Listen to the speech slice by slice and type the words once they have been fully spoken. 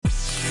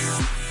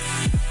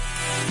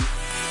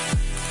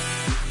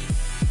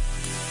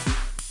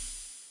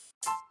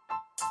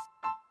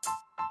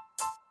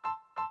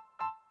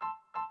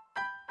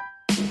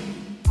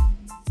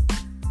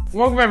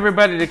Welcome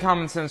everybody to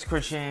Common Sense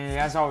Christianity.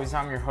 As always,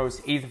 I'm your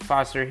host, Ethan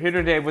Foster, here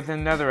today with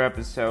another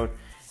episode.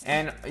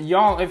 And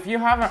y'all, if you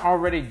haven't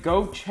already,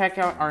 go check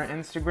out our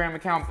Instagram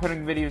account,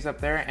 putting videos up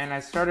there. And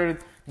I started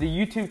the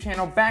YouTube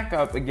channel back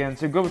up again,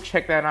 so go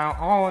check that out,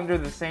 all under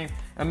the same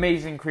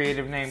amazing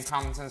creative name,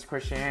 Common Sense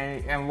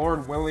Christianity. And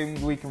Lord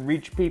willing, we can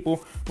reach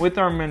people with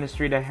our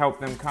ministry to help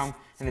them come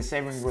in a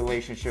saving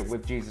relationship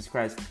with Jesus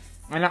Christ.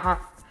 And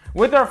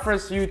with our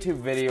first YouTube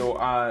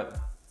video,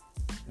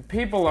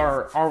 people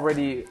are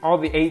already, all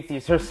the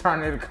atheists are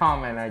starting to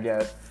comment, I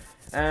guess.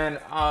 And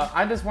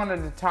I just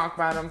wanted to talk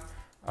about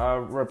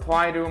them,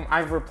 reply to them.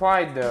 I've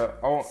replied to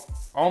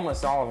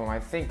almost all of them, I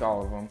think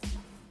all of them.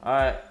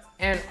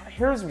 And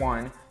here's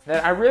one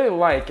that I really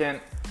like,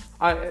 and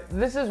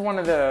this is one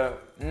of the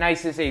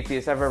nicest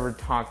atheists I've ever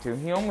talked to.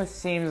 He almost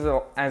seems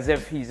as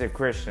if he's a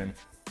Christian.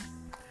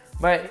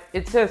 But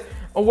it says,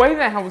 a way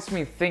that helps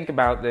me think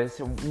about this,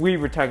 we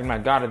were talking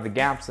about God of the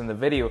gaps in the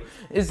video,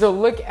 is to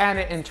look at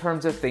it in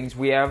terms of things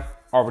we have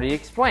already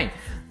explained.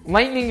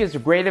 Lightning is a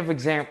great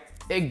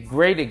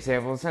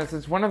example since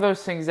it's one of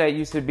those things that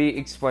used to be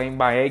explained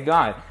by a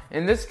god.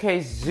 In this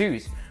case,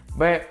 Zeus.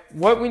 But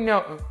now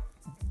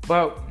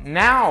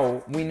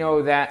we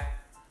know that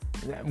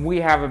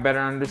we have a better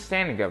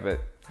understanding of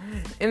it.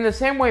 In the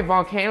same way,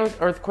 volcanoes,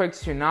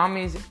 earthquakes,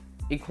 tsunamis,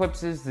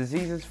 eclipses,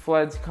 diseases,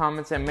 floods,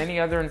 comets, and many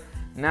other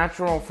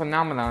natural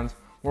phenomena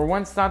were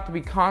once thought to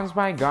be caused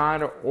by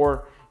God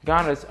or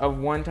goddess of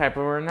one type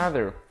or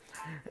another.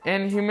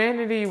 And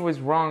humanity was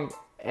wrong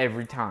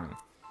every time.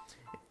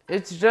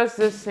 It's just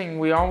this thing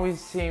we always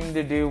seem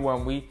to do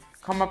when we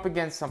come up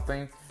against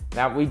something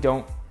that we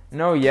don't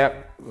know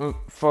yet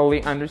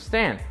fully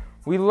understand.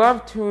 We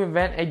love to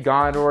invent a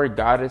god or a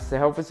goddess to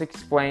help us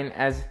explain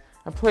as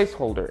a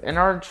placeholder, and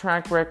our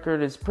track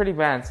record is pretty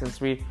bad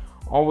since we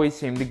always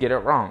seem to get it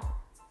wrong.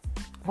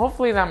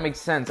 Hopefully that makes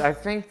sense. I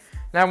think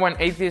that when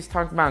atheists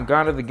talk about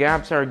God of the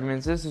gaps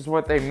arguments, this is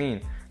what they mean.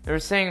 They're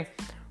saying,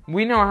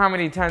 we know how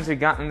many times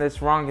we've gotten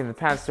this wrong in the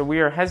past, so we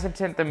are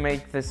hesitant to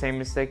make the same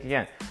mistake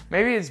again.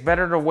 Maybe it's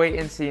better to wait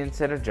and see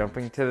instead of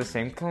jumping to the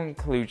same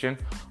conclusion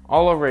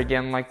all over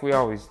again like we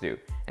always do.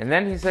 And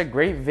then he said,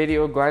 great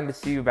video, glad to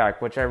see you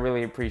back, which I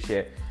really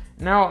appreciate.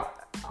 Now,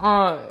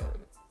 I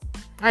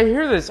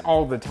hear this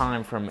all the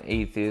time from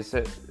atheists,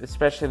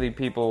 especially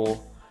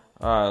people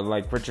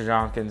like Richard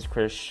Dawkins,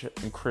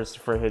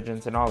 Christopher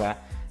Hitchens, and all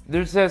that.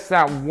 There's just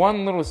that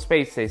one little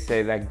space, they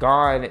say, that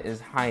God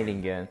is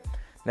hiding in,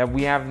 that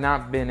we have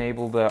not been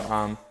able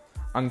to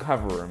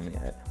uncover him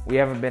yet. We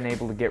haven't been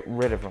able to get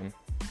rid of him.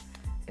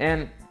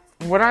 And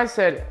what I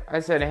said,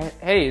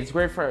 hey, it's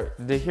great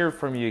to hear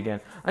from you again.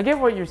 I get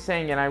what you're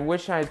saying, and I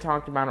wish I had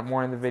talked about it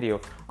more in the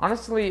video.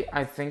 Honestly,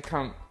 I think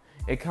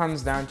it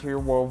comes down to your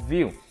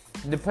worldview.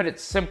 To put it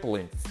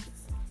simply,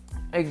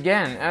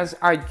 again, as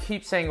I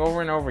keep saying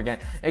over and over again,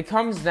 it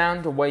comes down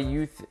to the way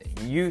you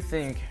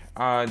think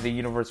the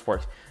universe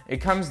works. It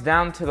comes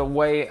down to the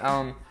way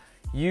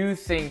you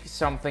think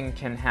something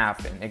can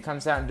happen. It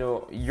comes down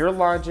to your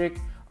logic,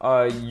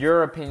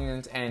 your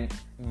opinions, and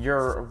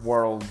your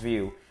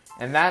worldview.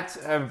 And that's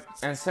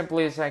as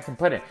simply as I can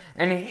put it.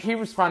 And he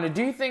responded,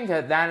 do you think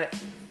that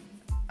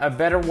a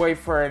better way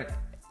for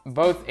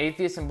both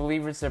atheists and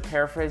believers to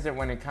paraphrase it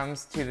when it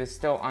comes to the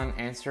still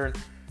unanswered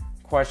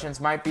questions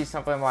might be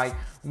something like,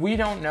 we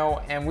don't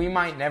know and we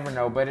might never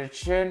know, but it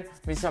should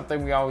be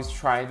something we always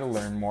try to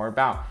learn more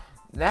about.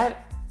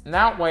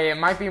 That way it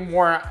might be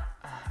more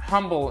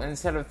humble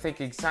instead of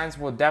thinking science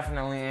will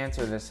definitely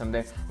answer this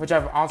someday, which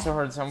I've also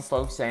heard some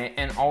folks say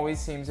and always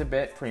seems a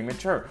bit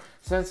premature,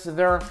 since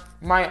there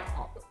might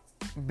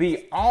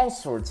be all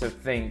sorts of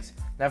things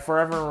that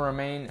forever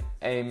remain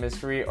a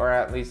mystery or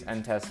at least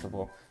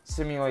untestable.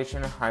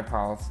 Simulation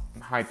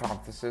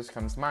hypothesis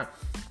comes to mind.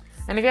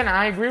 And again,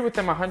 I agree with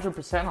them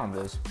 100% on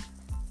this.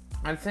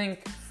 I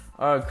think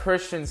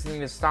Christians need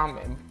to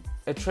stop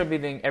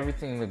attributing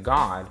everything to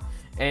God,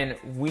 and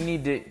we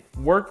need to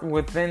work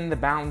within the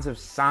bounds of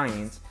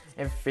science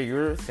and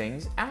figure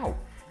things out.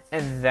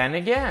 And then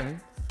again,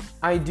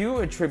 I do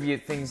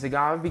attribute things to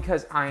God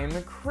because I am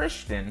a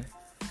Christian.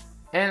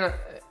 And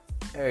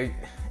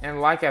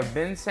like I've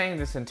been saying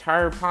this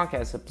entire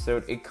podcast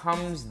episode, it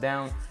comes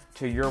down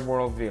to your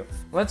worldview.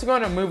 Let's go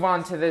and move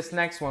on to this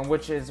next one,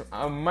 which is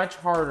a much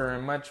harder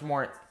and much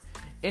more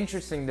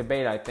interesting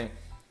debate, I think.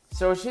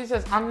 So she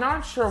says, I'm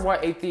not sure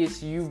what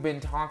atheists you've been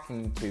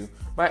talking to,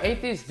 but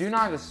atheists do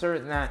not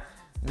assert that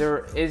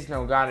there is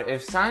no God.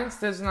 If science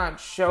does not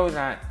show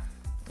that,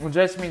 it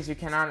just means you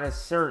cannot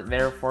assert,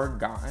 therefore,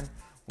 God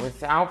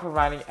without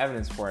providing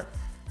evidence for it.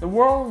 The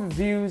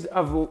worldviews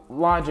of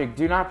logic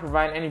do not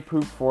provide any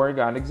proof for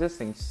God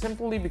existing,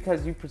 simply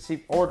because you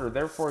perceive order.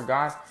 Therefore,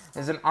 God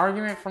is an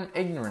argument from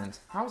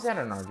ignorance. How is that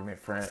an argument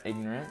for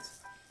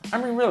ignorance?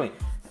 I mean, really,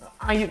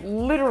 I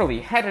literally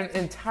had an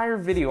entire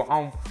video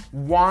on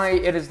why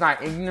it is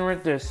not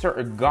ignorant to assert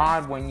a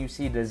God when you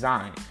see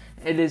design.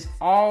 It is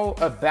all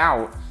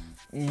about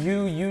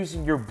you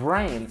using your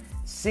brain,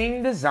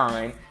 seeing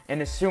design,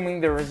 and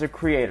assuming there is a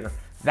creator.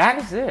 That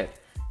is it.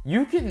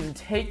 You can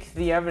take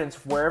the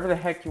evidence wherever the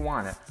heck you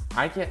want it.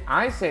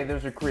 I say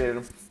there's a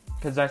creator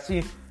because I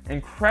see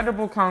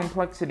incredible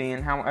complexity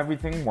in how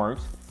everything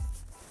works.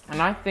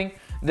 And I think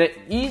the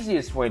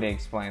easiest way to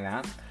explain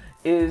that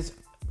is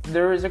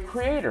there is a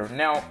creator.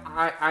 Now,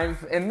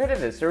 I've admitted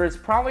this. There is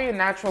probably a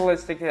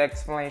naturalistic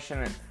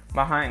explanation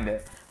behind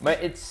it.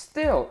 But it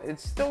still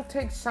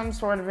takes some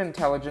sort of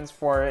intelligence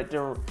for it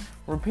to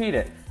repeat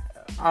it.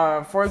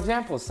 For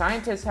example,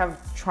 scientists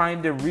have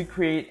tried to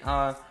recreate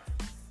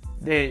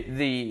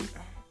the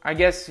I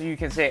guess you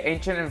can say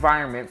ancient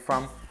environment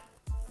from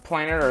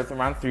planet Earth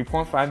around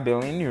 3.5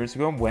 billion years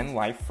ago when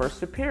life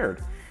first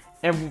appeared.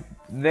 And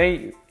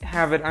they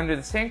have it under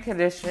the same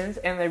conditions,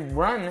 and they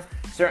run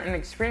certain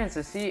experiments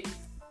to see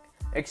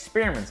if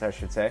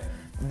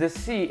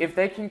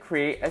they can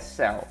create a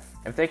cell,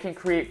 if they can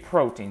create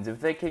proteins,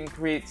 if they can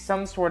create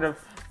some sort of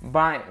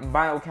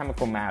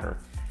biochemical matter.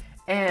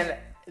 And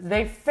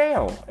they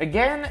fail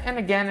again and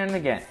again and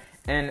again.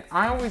 And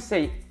I always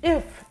say,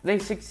 if they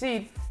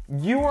succeed,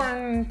 you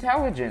are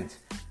intelligent.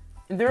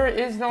 There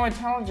is no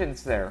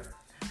intelligence there.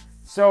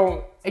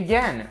 So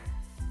again,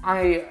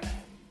 I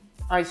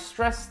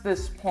stress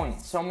this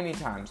point so many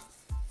times.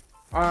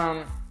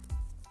 And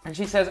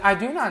she says, I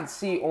do not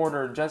see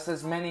order just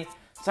as many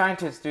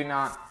scientists do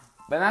not,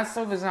 but that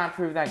still does not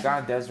prove that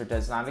God does or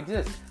does not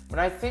exist. But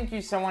I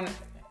think someone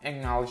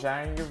acknowledged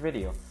that in your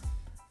video.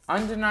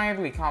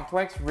 Undeniably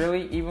complex,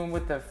 really, even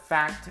with the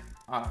fact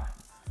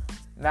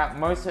that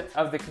most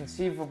of the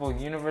conceivable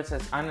universe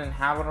is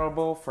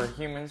uninhabitable for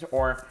humans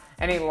or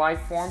any life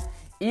form,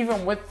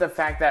 even with the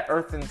fact that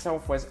Earth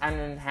itself was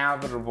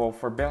uninhabitable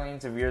for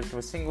billions of years to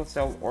a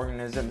single-celled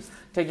organisms,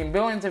 taking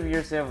billions of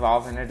years to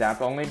evolve and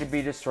adapt, only to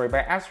be destroyed by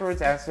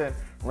asteroids, acid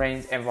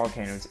rains, and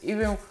volcanoes.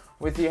 Even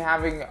with you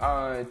having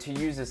to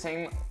use the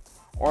same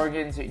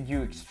organs you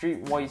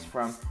excrete waste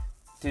from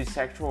to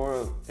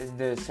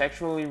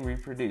sexually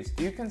reproduce.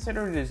 Do you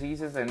consider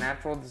diseases and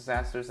natural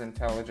disasters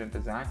intelligent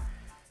design?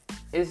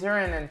 Is there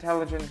an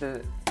intelligent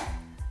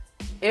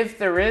If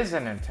there is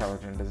an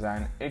intelligent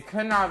design, it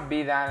could not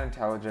be that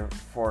intelligent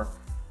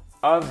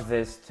of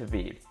this to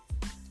be.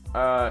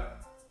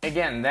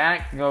 Again,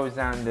 that goes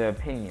down to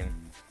opinion.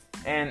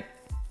 And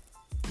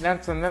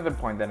that's another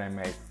point that I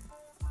made.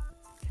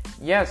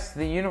 Yes,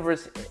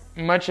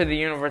 much of the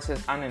universe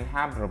is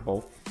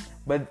uninhabitable,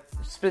 but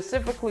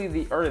specifically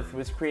the Earth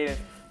was created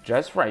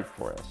just right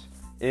for us.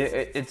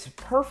 It's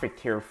perfect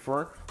here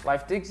for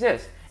life to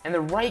exist. And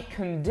the right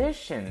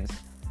conditions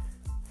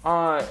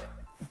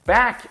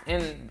back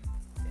in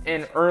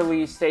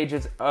early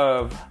stages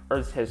of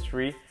Earth's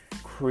history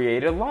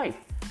created life.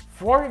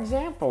 For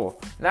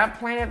example, that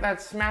planet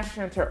that smashed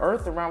into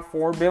Earth around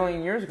 4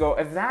 billion years ago,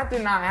 if that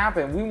did not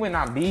happen, we would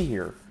not be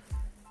here.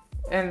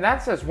 And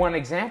that's just one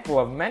example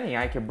of many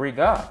I could bring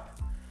up.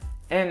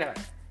 And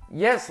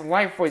yes,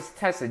 life was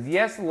tested.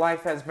 Yes,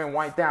 life has been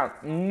wiped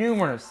out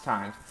numerous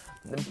times.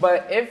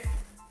 But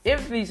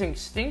if these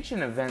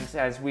extinction events,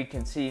 as we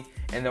can see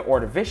in the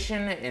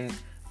Ordovician,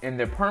 in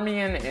the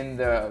Permian, in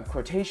the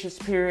Cretaceous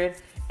period,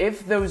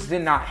 if those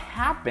did not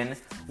happen,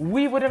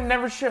 we would have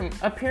never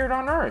appeared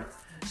on Earth.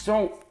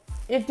 So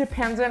it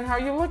depends on how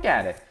you look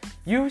at it.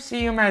 You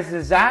see them as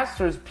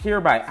disasters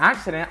pure by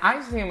accident.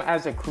 I see them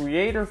as a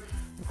creator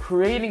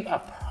creating a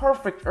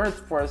perfect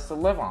Earth for us to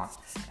live on.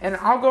 And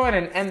I'll go ahead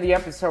and end the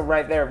episode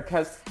right there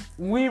because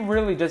we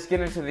really just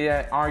get into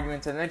the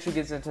arguments, and then she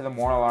gets into the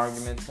moral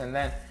arguments, and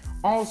then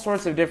all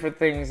sorts of different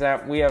things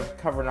that we have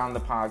covered on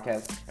the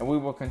podcast, and we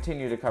will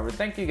continue to cover.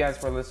 Thank you guys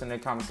for listening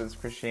to Common Sense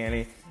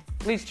Christianity.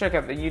 Please check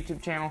out the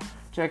YouTube channel.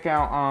 Check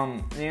out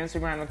the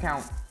Instagram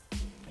account.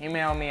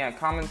 Email me at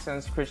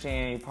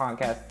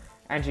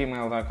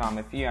commonsense-christianity-podcast@gmail.com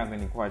if you have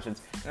any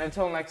questions. And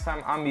until next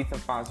time, I'm Ethan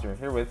Foster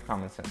here with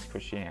Common Sense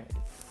Christianity.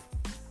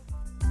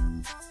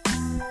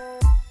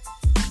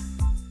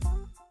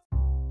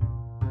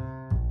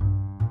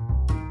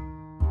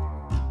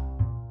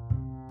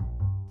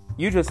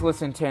 You just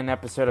listened to an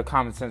episode of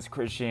Common Sense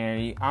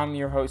Christianity. I'm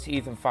your host,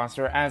 Ethan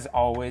Foster, as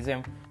always,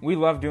 and we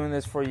love doing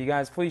this for you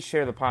guys. Please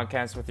share the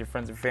podcast with your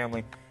friends and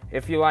family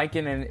if you like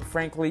it, and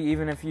frankly,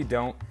 even if you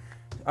don't,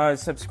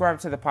 subscribe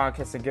to the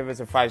podcast and give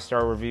us a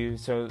 5-star review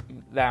so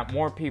that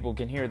more people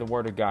can hear the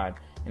Word of God.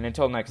 And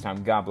until next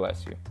time, God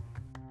bless you.